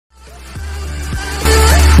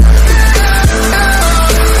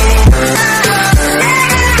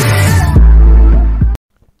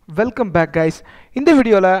Welcome back guys. In the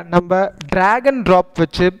video நம்ம drag and drop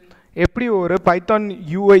வச்சு எப்படி ஒரு Python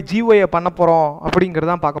UI GUI பண்ண போறோம்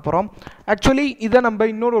அப்படிங்கறத பார்க்க போறோம். Actually இத நம்ம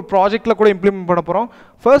இன்னொரு ப்ராஜெக்ட்ல கூட இம்ப்ளிமென்ட் பண்ண போறோம்.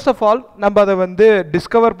 First of all நம்ம அத வந்து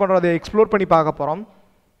டிஸ்கவர் பண்றதை எக்ஸ்ப்ளோர் பண்ணி பார்க்க போறோம்.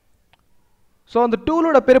 So அந்த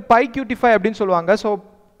டூலோட பேரு PyQT5 அப்படினு சொல்வாங்க. So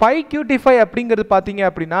PyQT5 அப்படிங்கிறது பாத்தீங்க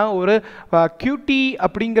அப்படினா ஒரு Qt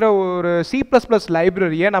அப்படிங்கற ஒரு C++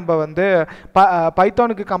 லைப்ரரியை நம்ம வந்து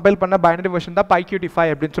பைத்தானுக்கு கம்பைல் பண்ண பைனரி வெர்ஷன் தான்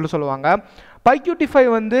PyQT5 அப்படினு சொல்லுவாங்க. PyQT5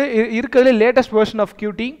 வந்து இருக்குறதுல லேட்டஸ்ட் வெர்ஷன் ஆஃப்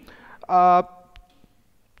Qt.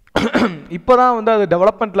 இப்போதான் வந்து அது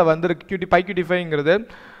டெவலப்மென்ட்ல வந்திருக்கு PyQT5ங்கிறது.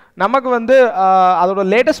 நமக்கு வந்து அதோட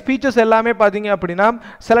லேட்டஸ்ட் ஃபீச்சர்ஸ் எல்லாமே பாத்தீங்க அப்படினா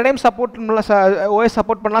சில டைம் சப்போர்ட் OS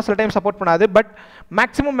சப்போர்ட் பண்ணலாம், சில டைம் சப்போர்ட் பண்ணாது. பட்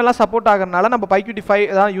மேக்ஸिमम எல்லாம் சப்போர்ட் ஆகறனால நம்ம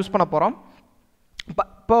PyQT5 தான் யூஸ் பண்ண போறோம்.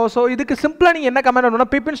 சோ இதுக்கு சிம்பிளா நீங்க என்ன கமாண்ட் பண்ணனும்னா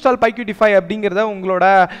pip install pyqt5 அப்படிங்கறத உங்களோட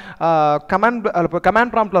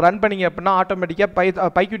கமாண்ட் ப்ராம்ப்ட்ல ரன் பண்ணீங்க அப்படினா ஆட்டோமேட்டிக்கா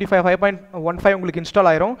pyqt5 5.15 உங்களுக்கு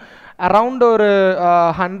இன்ஸ்டால் ஆயிரும். அரவுண்ட் ஒரு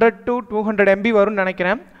 100 to 200 MB வரும்னு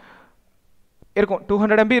நினைக்கிறேன். இருக்கும்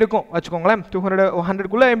 200 MB இருக்கும் வெச்சுக்கோங்களேன். 100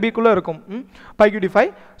 குள்ள MB குள்ள இருக்கும் PyQT5.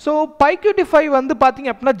 சோ PyQT5 வந்து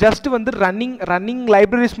பாத்தீங்க அப்படினா ஜஸ்ட் வந்து ரன்னிங்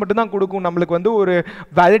லைப்ரரிஸ் மட்டும் தான் கொடுக்கும். நமக்கு வந்து ஒரு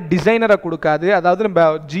வேலிட் டிசைனரை கொடுக்காது. அதாவது நம்ம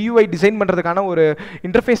GUI டிசைன் பண்றதுக்கான ஒரு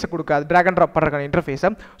இன்டர்ஃபேஸை கொடுக்காது. drag and drop பண்றதுக்கான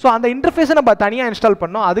இன்டர்ஃபேஸை. சோ அந்த இன்டர்ஃபேஸை நம்ம தனியா இன்ஸ்டால்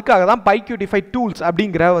பண்ணோம். அதுக்காக தான் PyQT5 டூல்ஸ்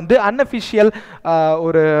அப்படிங்கற வந்து அன்அஃபிஷியல்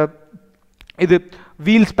ஒரு இது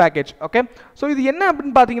wheels package. okay so இது என்ன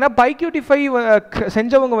அப்படினு பாத்தீங்கன்னா PyQT5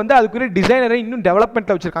 செஞ்சவங்க வந்து அதுக்குரிய டிசைனரை இன்னும்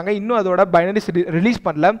டெவலப்மென்ட்ல வச்சிருக்காங்க. இன்னும் அதோட பைனரிஸ் ரிலீஸ்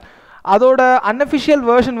பண்ணல. அதோட அன்அஃபிஷியல்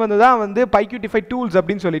வெர்ஷன் வந்து தான் வந்து PyQT5 டூல்ஸ்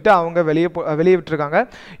அப்படினு சொல்லிட்டு அவங்க வெளிய விட்டுருக்காங்க.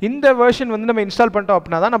 இந்த வெர்ஷன் வந்து நம்ம இன்ஸ்டால் பண்ணிட்டோம்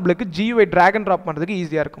அப்படினா தான் நமக்கு GUI drag and drop பண்றதுக்கு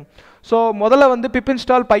ஈஸியா இருக்கும். சோ முதல்ல வந்து pip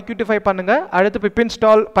install pyqt5 பண்ணுங்க. அடுத்து pip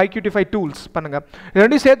install pyqt5 tools பண்ணுங்க.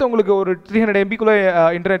 ரெண்டும் சேர்த்து உங்களுக்கு ஒரு 300 MB குள்ள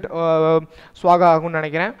இன்டர்நெட் ஸ்வாக் ஆகும்னு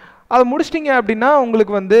நினைக்கிறேன். அது முடிச்சிட்டீங்க அப்படினா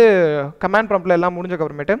உங்களுக்கு வந்து கமாண்ட் ப்ராம்ப்ட்ல எல்லாம் முடிஞ்சதுக்கு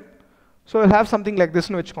அப்புறமேட்டு so you'll have something like this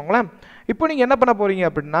னு வெச்சுக்கோங்களேன். இப்போ நீங்க என்ன பண்ண போறீங்க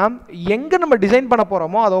அப்படினா எங்க நம்ம டிசைன் பண்ண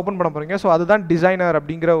போறோமோ அதை ஓபன் பண்ண போறீங்க. சோ அதுதான் டிசைனர்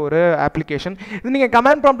அப்படிங்கற ஒரு அப்ளிகேஷன். இது நீங்க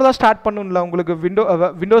கமாண்ட் ப்ராம்ப்ட்ல தான் ஸ்டார்ட் பண்ணனும்ல. உங்களுக்கு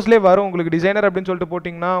விண்டோஸ்லயே வரும். உங்களுக்கு டிசைனர் அப்படினு சொல்லிட்டு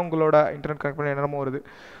போடிங்கனா உங்களோட இன்டர்நெட் கனெக்ட் பண்ண என்னமோ வருது.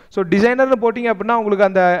 சோ டிசைனர்னு போடிங்க அப்படினா உங்களுக்கு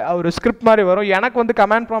அந்த ஒரு ஸ்கிரிப்ட் மாதிரி வரும். எனக்கு வந்து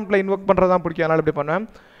கமாண்ட் ப்ராம்ப்ட்ல இன்வோக் பண்றது தான் பிடிக்கும். அதனால இப்படி பண்ணுவேன்.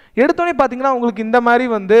 எடுத்தோனே பாத்தீங்கன்னா உங்களுக்கு இந்த மாதிரி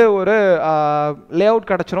வந்து ஒரு லேஅவுட்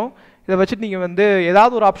கிடைச்சிரும். இத வச்சிட்டு நீங்க வந்து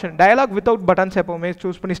ஏதாவது ஒரு ஆப்ஷன் டயலாக் வித்அவுட் பட்டன்ஸ் எப்பவுமே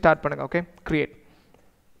சூஸ் பண்ணி ஸ்டார்ட் பண்ணுங்க. Okay create.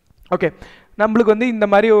 ஓகே நமக்கு வந்து இந்த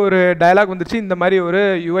மாதிரி ஒரு டயலாக் வந்துருச்சு. இந்த மாதிரி ஒரு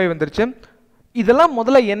UI வந்துருச்சு. இதெல்லாம்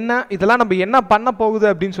முதல்ல என்ன, இதெல்லாம் நம்ம என்ன பண்ண போகுது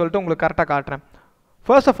அப்படின்னு சொல்லிட்டு உங்களுக்கு கரெக்டா காட்டுறேன்.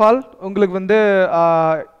 ஃபர்ஸ்ட் ஆஃப் ஆல் உங்களுக்கு வந்து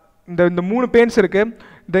இந்த மூணு பேன்ஸ் இருக்கு.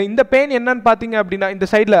 இந்த பெயின் என்னன்னு பாத்தீங்க அப்படின்னா இந்த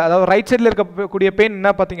சைடுல அதாவது ரைட் சைடுல இருக்கக்கூடிய பெயின்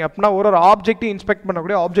என்ன பாத்தீங்க அப்படின்னா ஒரு ஆப்ஜெக்ட் இன்ஸ்பெக்ட்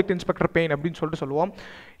பண்ணக்கூடிய ஆப்ஜெக்ட் இன்ஸ்பெக்டர் பெயின் அப்படின்னு சொல்லிட்டு சொல்லுவோம்.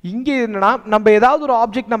 இங்க என்னன்னா நம்ம ஏதாவது ஒரு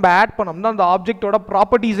ஆப்ஜெக்ட் நம்ம ஆட் பண்ணோம்னா அந்த ஆப்ஜெக்ட்டோட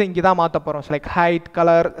ப்ராப்பர்ட்டிஸை இங்க தான் மாத்த போறோம். Like height,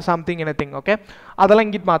 colour, something anything. Okay அதெல்லாம்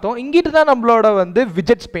இங்கிட்டு மாத்தோம். இங்கிட்டு தான் நம்மளோட வந்து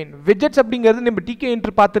விஜெட்ஸ் பெயின். விஜெட்ஸ் அப்படிங்கிறது நம்ம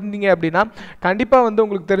Tkinter பார்த்துருந்தீங்க அப்படின்னா கண்டிப்பா வந்து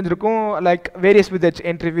உங்களுக்கு தெரிஞ்சிருக்கும். Like various widgets,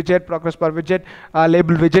 entry விஜெட், progress பார் விஜெட்,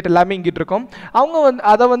 லேபிள் விஜெட் எல்லாமே இங்கிட்டு இருக்கும். அவங்க வந்து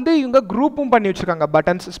அதை வந்து இவங்க குரூப்பும் பண்ணி வச்சிருக்காங்க.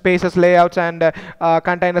 Buttons, spaces, layouts and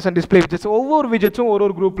containers and display widgets. ஒவ்வொரு விஜெட்ஸும்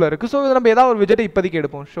ஒரு குரூப்ல இருக்கு. ஸோ நம்ம ஏதாவது ஒரு விஜெட்டை இப்போதைக்கு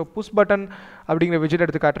எடுப்போம். ஸோ புஷ் பட்டன் அப்படிங்கிற விஜெட்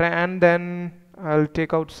எடுத்து காட்டுறேன். and then I'll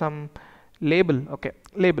take out some label. okay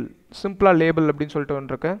label சிம்பிளா label அப்படின்னு சொல்லிட்டு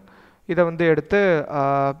ஒன்று இருக்கு. இதை வந்து எடுத்து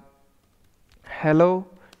hello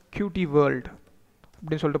qt world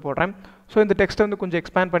அப்படின்னு சொல்லிட்டு போடுறேன். ஸோ இந்த டெக்ஸ்ட்டை வந்து கொஞ்சம்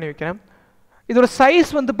எக்ஸ்பேண்ட் பண்ணி வைக்கிறேன். இதோட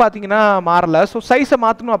சைஸ் வந்து பார்த்தீங்கன்னா மாறல. ஸோ சைஸை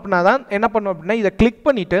மாற்றணும் அப்படின்னா தான் என்ன பண்ணணும் அப்படின்னா இதை கிளிக்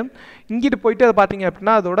பண்ணிவிட்டு இங்கிட்டு போயிட்டு அதை பார்த்தீங்க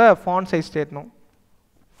அப்படின்னா அதோட ஃபாண்ட் சைஸ் தேடணும்.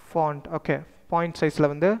 ஃபாண்ட் ஓகே பாயிண்ட்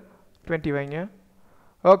சைஸில் வந்து 20 வைங்க.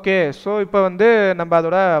 ஓகே ஸோ இப்போ வந்து நம்ம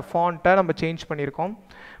அதோட ஃபாண்ட்டை நம்ம சேஞ்ச் பண்ணியிருக்கோம்.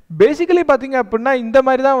 பேசிக்கலி பார்த்தீங்க அப்படின்னா இந்த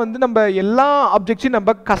மாதிரி தான் வந்து நம்ம எல்லா ஆப்ஜெக்ட்ஸையும்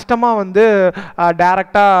நம்ம கஸ்டமாக வந்து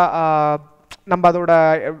டைரெக்டாக நம்ம அதோட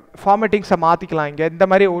ஃபார்மேட்டிங்ஸை மாற்றிக்கலாம். இங்கே இந்த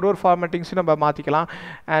மாதிரி ஒரு ஃபார்மேட்டிங்ஸையும் நம்ம மாற்றிக்கலாம்.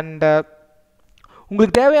 அண்ட்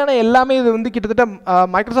உங்களுக்கு தேவையான எல்லாமே இது வந்து கிட்டத்தட்ட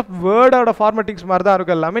மைக்ரோசாஃப்ட் வேர்டோட ஃபார்மேட்டிங்ஸ் மாதிரி தான்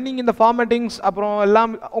இருக்கும் எல்லாமே. நீங்கள் இந்த ஃபார்மேட்டிங்ஸ் அப்புறம்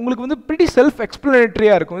எல்லாம் உங்களுக்கு வந்து ப்ரிட்டி செல்ஃப்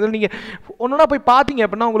எக்ஸ்பிளனேட்டரியாக இருக்கும். இதில் நீங்கள் ஒன்றுனா போய் பார்த்தீங்க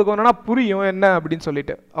அப்படின்னா உங்களுக்கு ஒன்றுனா புரியும் என்ன அப்படின்னு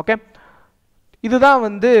சொல்லிட்டு. ஓகே இதுதான்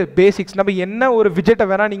வந்து பேசிக்ஸ். நம்ம என்ன ஒரு விஜெட்டை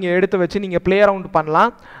வேணால் நீங்கள் எடுத்து வச்சு நீங்கள் ப்ளே அரவுண்ட்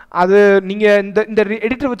பண்ணலாம். அது நீங்கள் இந்த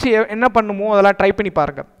எடிட்டர் வச்சு என்ன பண்ணுமோ அதெல்லாம் ட்ரை பண்ணி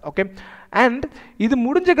பாருங்கள். ஓகே அண்ட் இது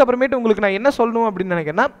முடிஞ்சதுக்கு அப்புறமேட்டு உங்களுக்கு நான் என்ன சொல்லணும் அப்படின்னு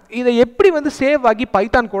நினைக்கிறேன்னா இதை எப்படி வந்து சேவ் ஆகி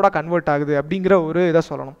பைத்தான் கோடா கன்வெர்ட் ஆகுது அப்படிங்கிற ஒரு இதை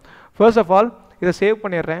சொல்லணும். ஃபர்ஸ்ட் ஆஃப் ஆல் இதை சேவ்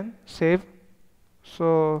பண்ணிடுறேன். Save. So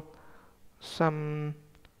some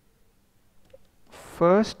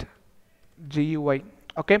first GUI.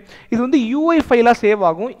 Okay, இது வந்து யூஐ ஃபைலாக சேவ்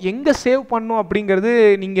ஆகும். எங்கே சேவ் பண்ணும் அப்படிங்கிறது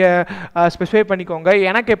நீங்கள் ஸ்பெசிஃபை பண்ணிக்கோங்க.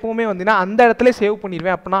 எனக்கு எப்போவுமே வந்துன்னா அந்த இடத்துல சேவ்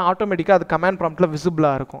பண்ணிடுவேன், அப்படின்னா ஆட்டோமேட்டிக்காக அது கமாண்ட் ப்ராம்ப்டில்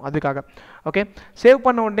விசிபிளாக இருக்கும் அதுக்காக. ஓகே, சேவ்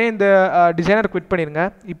பண்ண உடனே இந்த டிசைனர் குவிட் பண்ணிடுங்க.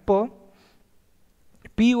 இப்போது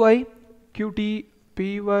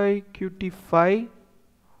PyQT5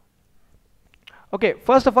 okay,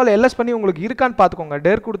 first of all LS பண்ணி உங்களுக்கு இருக்கான்னு பார்த்துக்கோங்க.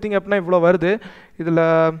 டேர் கொடுத்தீங்க அப்படின்னா இவ்வளோ வருது. இதில்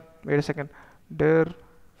wait second, dare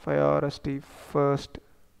first first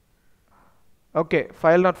okay,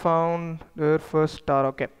 file not found, there first star.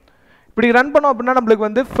 Okay, இப்படி ரன் பண்ணோம் அப்படின்னா நம்மளுக்கு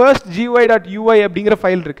வந்து first gui.ui அப்படிங்கிற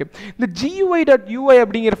ஃபைல் இருக்கு. இந்த gui.ui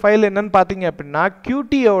அப்படிங்கிற ஃபைல் என்னன்னு பார்த்தீங்க அப்படின்னா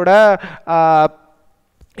qt-யோட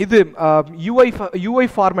இது ui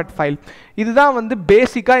ஃபார்மேட் ஃபைல். இதுதான் வந்து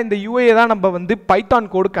பேசிக்காக இந்த ui தான் நம்ம வந்து பைத்தான்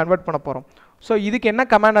கோடு கன்வெர்ட் பண்ண போகிறோம். ஸோ இதுக்கு என்ன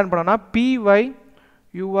கமாண்ட் ரன் பண்ணோம்னா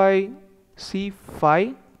pyuic5.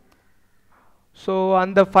 ஸோ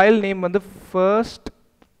அந்த ஃபைல் நேம் வந்து first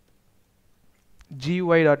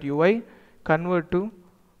gui.ui convert to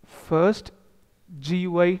first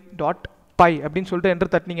gui.py அப்படின்னு சொல்லிட்டு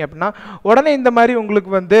என்டர் தட்டினீங்க அப்படின்னா உடனே இந்த மாதிரி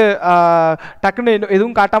உங்களுக்கு வந்து டக்குன்னு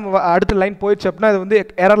எதுவும் காட்டாமல் அடுத்த லைன் போயிடுச்சு அப்படின்னா அது வந்து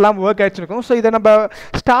எரர்லாம் ஒர்க் ஆகிடுச்சு இருக்கும். ஸோ இதை நம்ம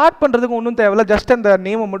ஸ்டார்ட் பண்ணுறதுக்கு ஒன்றும் தேவையில்ல, ஜஸ்ட் அந்த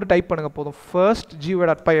நேமை மட்டும் டைப் பண்ணுங்கள் போதும், first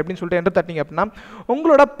gui.py அப்படின்னு சொல்லிட்டு என்டர் தட்டினீங்க அப்படின்னா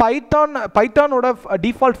உங்களோட பைத்தானோட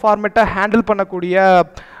டிஃபால்ட் ஃபார்மேட்டை ஹேண்டில் பண்ணக்கூடிய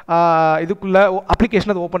இதுக்குள்ளே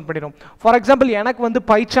அப்ளிகேஷன் அது ஓப்பன் பண்ணிடும். ஃபார் எக்ஸாம்பிள் எனக்கு வந்து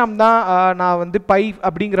பைச்சாம் தான் நான் வந்து பை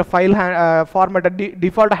அப்படிங்கிற ஃபைல் ஃபார்மேட்டை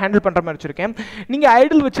டிஃபால்ட்டாக ஹேண்டில் பண்ணுற மாதிரி வச்சுருக்கேன். நீங்கள்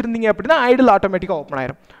ஐடில் வச்சுருந்தீங்க அப்படின்னா ஐடில் ஆட்டோமேட்டிக்காக ஓப்பன்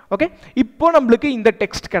ஆயிரும். ஓகே, இப்போ நம்மளுக்கு இந்த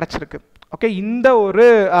டெக்ஸ்ட் கிடச்சிருக்கு. ஓகே, இந்த ஒரு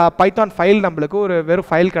பைத்தான் ஃபைல் நம்மளுக்கு ஒரு வெறும்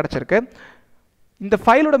ஃபைல் கிடச்சிருக்கு. இந்த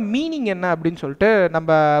ஃபைலோட மீனிங் என்ன அப்படின்னு சொல்லிட்டு நம்ம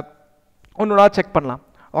ஒன்றா செக் பண்ணலாம்.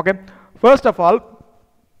 ஓகே, ஃபர்ஸ்ட் ஆஃப் ஆல்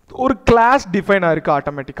ஒரு கிளாஸ் டிஃபைன் ஆயிருக்கு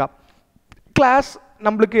ஆட்டோமேட்டிக்காக. கிளாஸ்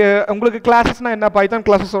உங்களுக்கு கிளாஸஸ்னால் என்ன, பைத்தான்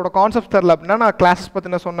கிளாஸஸோட கான்செப்ட் தெரியல அப்படின்னா நான் கிளாஸஸ்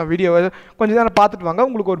பற்றி நான் சொன்ன வீடியோவை கொஞ்சம் நேரம் பார்த்துட்டு வாங்க,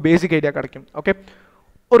 உங்களுக்கு ஒரு பேசிக் ஐடியா கிடைக்கும். ஓகே,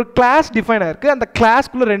 ஒரு கிளாஸ் டிஃபைன் ஆயிருக்கு. அந்த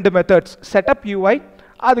கிளாஸ்க்குள்ளே 2 மெத்தட்ஸ், செட்டப் யூஐ,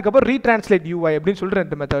 அதுக்கப்புறம் ரீட்ரான்ஸ்லேட் யூஐ அப்படின்னு சொல்லிட்டு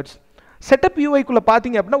 2 மெத்தட்ஸ். செட்டப் யூஐக்குள்ளே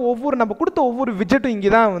பார்த்தீங்க அப்படின்னா நம்ம கொடுத்த ஒவ்வொரு விஜெட்டும்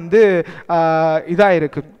இங்கே தான் வந்து இதாக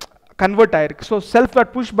இருக்குது, கன்வெர்ட் ஆயிருக்கு. So self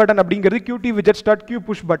dot push button அப்படிங்கிறது qt widgets dot q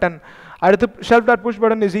push button, அடுத்து self dot push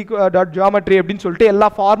button is dot geometry அப்படின்னு சொல்லிட்டு எல்லா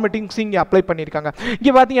ஃபார்மேட்டிங்ஸும் இங்கே அப்ளை பண்ணியிருக்காங்க.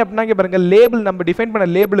 இங்கே பார்த்தீங்க அப்படின்னா இங்கே பாருங்கள், லேபிள் நம்ம டிஃபைன் பண்ண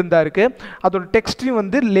லேபிள் தான் இருக்குது, அதோட டெக்ஸ்ட்டும்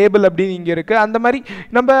வந்து லேபிள் அப்படின்னு இங்கே இருக்குது. அந்த மாதிரி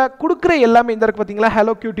நம்ம கொடுக்குற எல்லாமே இந்த இருக்குது பார்த்தீங்களா,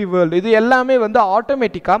 ஹலோ QT வேர்ல்டு, இது எல்லாமே வந்து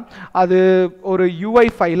ஆட்டோமேட்டிக்காக அது ஒரு யூஐ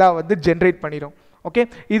ஃபைலாக வந்து ஜென்ரேட் பண்ணிடும். ஓகே,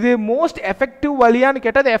 இது மோஸ்ட் எஃபெக்டிவ் வழியான்னு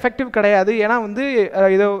கேட்டால் அது எஃபெக்டிவ் கிடையாது. ஏன்னா வந்து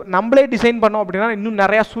இதை நம்மளே டிசைன் பண்ணோம் அப்படின்னா இன்னும்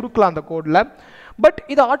நிறையா சுருக்கலாம் அந்த கோடில். பட்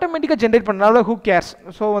இது ஆட்டோமேட்டிக்காக ஜென்ரேட் பண்ணனால ஹூ கேர்ஸ்.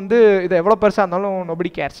 ஸோ வந்து இது எவ்வளோ பெருசாக இருந்தாலும்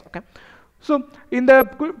நோபடி கேர்ஸ். ஓகே, ஸோ இந்த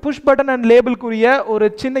புஷ் பட்டன் அண்ட் லேபிள்க்குரிய ஒரு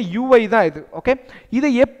சின்ன யூஐ தான் இது. ஓகே, இதை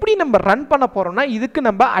எப்படி நம்ம ரன் பண்ண போகிறோம்னா இதுக்கு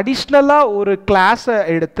நம்ம அடிஷ்னலாக ஒரு கிளாஸை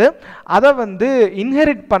எடுத்து அதை வந்து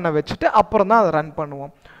இன்ஹெரிட் பண்ண வச்சுட்டு அப்புறம் தான் அதை ரன்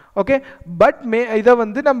பண்ணுவோம். ஓகே, பட் இதை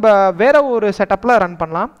வந்து நம்ம வேற ஒரு செட்டப்பில் ரன்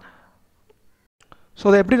பண்ணலாம். ஸோ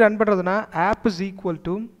அதை எப்படி ரன் பண்ணுறதுன்னா app is equal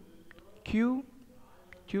to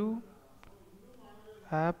q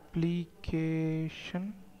application.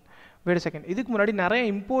 Wait a second, இதுக்கு முன்னாடி நிறைய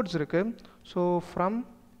இம்போர்ட்ஸ் இருக்குது. So from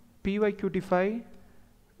pyqt5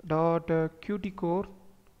 dot qtcore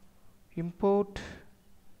import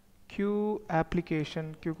q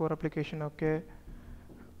core application. Okay,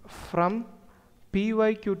 from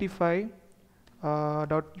pyqt5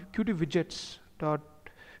 dot qt widgets dot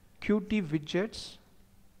qt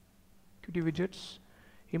widgets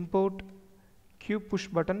import q push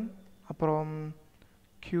button, அப்புறம்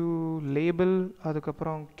q label,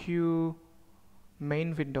 அதுக்கப்புறம் q main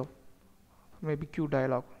window, maybe q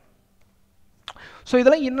dialog. So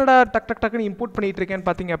இதெல்லாம் என்னடா டக்குன்னு import பண்ணிகிட்டு இருக்கேன்னு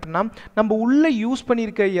பார்த்தீங்க அப்படின்னா நம்ம உள்ளே யூஸ்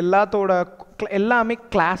பண்ணியிருக்க எல்லாமே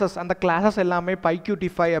கிளாஸஸ், அந்த கிளாஸஸ் எல்லாமே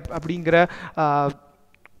pyqt5 அப்படிங்கிற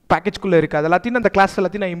பேக்கேஜ்குள்ளே இருக்குது. அது எல்லாத்தையும் அந்த கிளாஸ்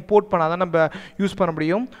எல்லாத்தையும் நான் இம்போர்ட் பண்ணால் தான் நம்ம யூஸ் பண்ண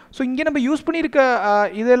முடியும். ஸோ இங்கே நம்ம யூஸ் பண்ணியிருக்க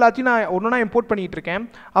இது எல்லாத்தையும் நான் ஒன்றா இம்போர்ட் பண்ணிகிட்டு இருக்கேன்.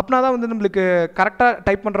 அப்படின்னா தான் வந்து நம்மளுக்கு கரெக்டாக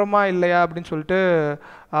டைப் பண்ணுறோமா இல்லையா அப்படின்னு சொல்லிட்டு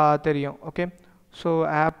தெரியும். Okay, so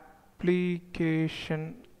application,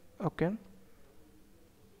 okay,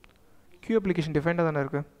 q application டிஃபைண்டாக தானே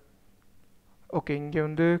இருக்குது. ஓகே, இங்கே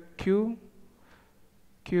வந்து q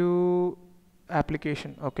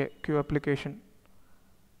application. Okay, q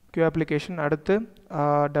application அடுத்து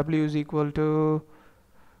w is equal to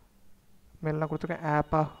மேலாம் கொடுத்துருக்கேன்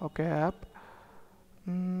ஆப்பா. Okay, app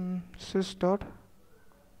sys dot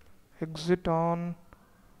exit on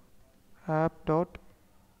app dot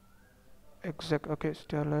exec. okay,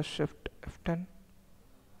 /shift F10.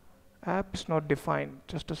 app is not defined,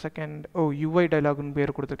 just a second. ui dialog னு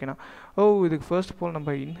பேர் கொடுத்துருக்கேன். இதுக்கு ஃபர்ஸ்ட் ஆஃப் ஆல் நம்ம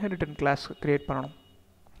இன்ஹெரிட்டன்ட் class create பண்ணணும்.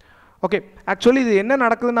 ஓகே, ஆக்சுவலி இது என்ன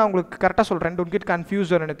நடக்குதுன்னு நான் உங்களுக்கு கரெக்டாக சொல்கிறேன். Don't get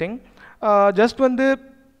confused or anything. Just வந்து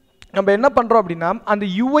நம்ம என்ன பண்ணுறோம் அப்படின்னா, அந்த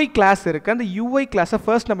UI கிளாஸ் இருக்குது, அந்த UI கிளாஸை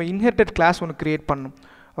ஃபர்ஸ்ட் நம்ம இன்ஹெரிட்டட் கிளாஸ் ஒன்று க்ரியேட் பண்ணணும்.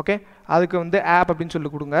 ஓகே, அதுக்கு வந்து ஆப் அப்படின்னு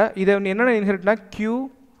சொல்லி கொடுங்க. இதை என்னென்ன இன்ஹெரிட்னா Q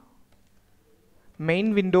மெயின்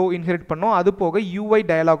விண்டோ இன்ஹெரிட் பண்ணோம், அது போக UI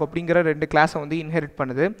டயலாக் அப்படிங்கிற 2 கிளாஸை வந்து இன்ஹெரிட்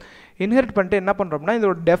பண்ணுது. இன்ஹெரிட் பண்ணிட்டு என்ன பண்ணுறோம்னா,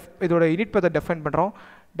 இதோட இனிட் பற்றி டெஃபைன் பண்ணுறோம்.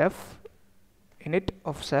 Def init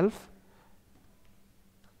of self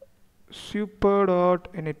super dot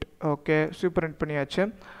init. Okay, super init பண்ணியாச்சு.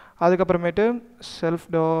 அதுக்கப்புறமேட்டு self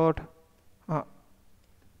dot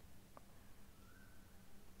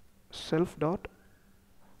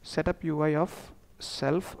setup UI of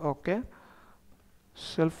self. Okay,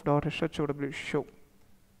 self dot show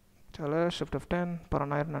चलो shift F10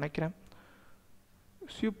 பரனாயிரம் நினைக்கிறேன்.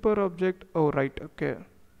 super object oh right okay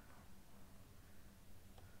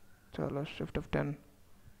चलो shift F10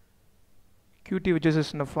 qt widgets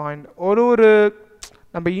is defined. ஒரு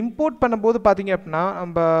நம்ம import பண்ணும்போது பாத்தீங்க அப்படின்னா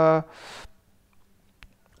நம்ம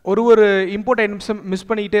ஒரு இம்போர்ட் ஐட்டம்ஸ் மிஸ்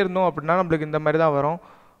பண்ணிட்டே இருந்தோம் அப்படின்னா நமக்கு இந்த மாதிரி தான் வரும்.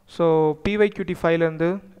 ஸோ PyQt5 ல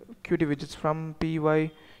இருந்து qt widgets from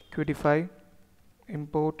PyQt5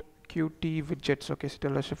 import qt widgets. Okay,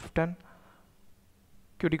 still a shift 10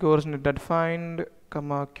 qt core is defined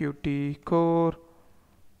comma qt core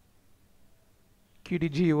qt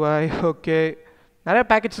GUI. okay, நிறைய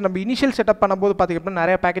பேக்கேஜஸ் நம்ம இனிஷியல் செட்டப் பண்ணும்போது பார்த்தீங்கன்னா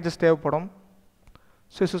நிறைய பேக்கேஜஸ் தேவைப்படும்.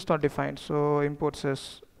 sys is not defined, so import sys.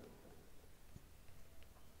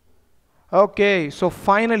 Okay, so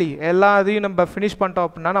finally எல்லாத்தையும் நம்ம finish பண்ணிட்டோம்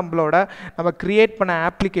அப்படின்னா நம்ம க்ரியேட் பண்ண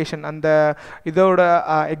அப்ளிகேஷன் அந்த இதோட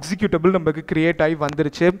எக்ஸிக்யூட்டபிள் நமக்கு க்ரியேட் ஆகி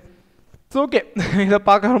வந்துருச்சு. ஸோ ஓகே, இதை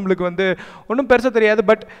பார்க்க நம்மளுக்கு வந்து ஒன்றும் பெருசாக தெரியாது.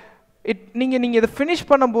 பட் நீங்கள் இதை ஃபினிஷ்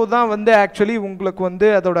பண்ணும்போது தான் வந்து ஆக்சுவலி உங்களுக்கு வந்து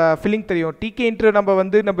அதோட ஃபீலிங் தெரியும். Tkinter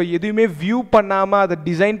நம்ம எதுவுமே வியூ பண்ணாமல் அதை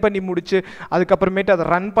டிசைன் பண்ணி முடிச்சு அதுக்கப்புறமேட்டு அதை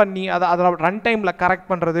ரன் பண்ணி அதை ரன் டைமில் கரெக்ட்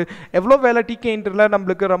பண்ணுறது எவ்வளோ வேலை Tkinterல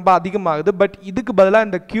நம்மளுக்கு ரொம்ப அதிகமாகுது. பட் இதுக்கு பதிலாக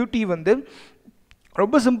இந்த Qt வந்து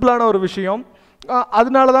ரொம்ப சிம்பிளான ஒரு விஷயம்.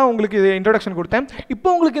 அதனால தான் உங்களுக்கு இது இன்ட்ரடக்ஷன் கொடுத்தேன்.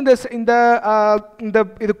 இப்போ உங்களுக்கு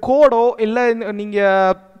இந்த கோடோ இல்லை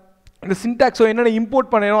நீங்கள் இந்த சின்டாக்ஸோ என்னென்ன இம்போர்ட்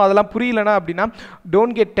பண்ணணும் அதெல்லாம் புரியலனா அப்படின்னா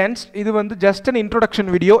டோன்ட் கெட் டென்ஸ். இது வந்து ஜஸ்ட் அன் இன்ட்ரோடக்ஷன்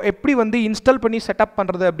வீடியோ. எப்படி வந்து இன்ஸ்டால் பண்ணி செட்டப்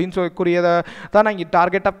பண்ணுறது அப்படின்னு சொல்லக்கூடியதை தான் நான் இங்கே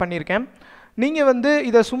டார்கெட்டாக பண்ணியிருக்கேன். நீங்கள் வந்து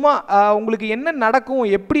இதை சும்மா உங்களுக்கு என்ன நடக்கும்,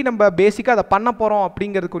 எப்படி நம்ம பேசிக்காக அதை பண்ண போகிறோம்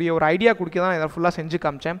அப்படிங்கிறதுக்குரிய ஒரு ஐடியா கொடுக்க தான் இதை ஃபுல்லாக செஞ்சு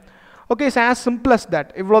காமிச்சேன். Okay, it's as simple as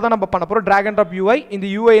that. இவ்வளோ தான் நம்ம பண்ண போகிறோம். Drag'n'Drop UI. இந்த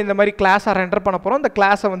UI இந்த மாதிரி கிளாஸாக ரெண்டர் பண்ண போகிறோம். இந்த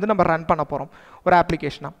கிளாஸை வந்து நம்ம ரன் பண்ண போகிறோம் ஒரு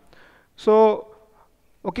அப்ளிகேஷனாக. ஸோ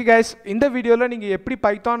ஓகே கைஸ், இந்த வீடியோவில் நீங்கள் எப்படி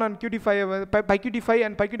Python and PyQt5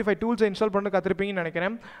 and PyQt5 டூல்ஸை install பண்ணி கற்றுருப்பீங்கன்னு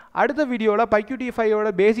நினைக்கிறேன். அடுத்த வீடியோவில்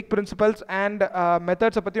PyQt5ஓட பேசிக் பிரின்சிபல்ஸ் அண்ட்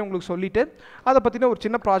மெத்தட்ஸை பற்றி உங்களுக்கு சொல்லிவிட்டு அதை பற்றின ஒரு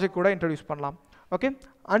சின்ன ப்ராஜெக்ட் கூட இன்ட்ரடியூஸ் பண்ணலாம். Okay,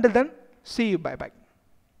 until then see you, bye bye.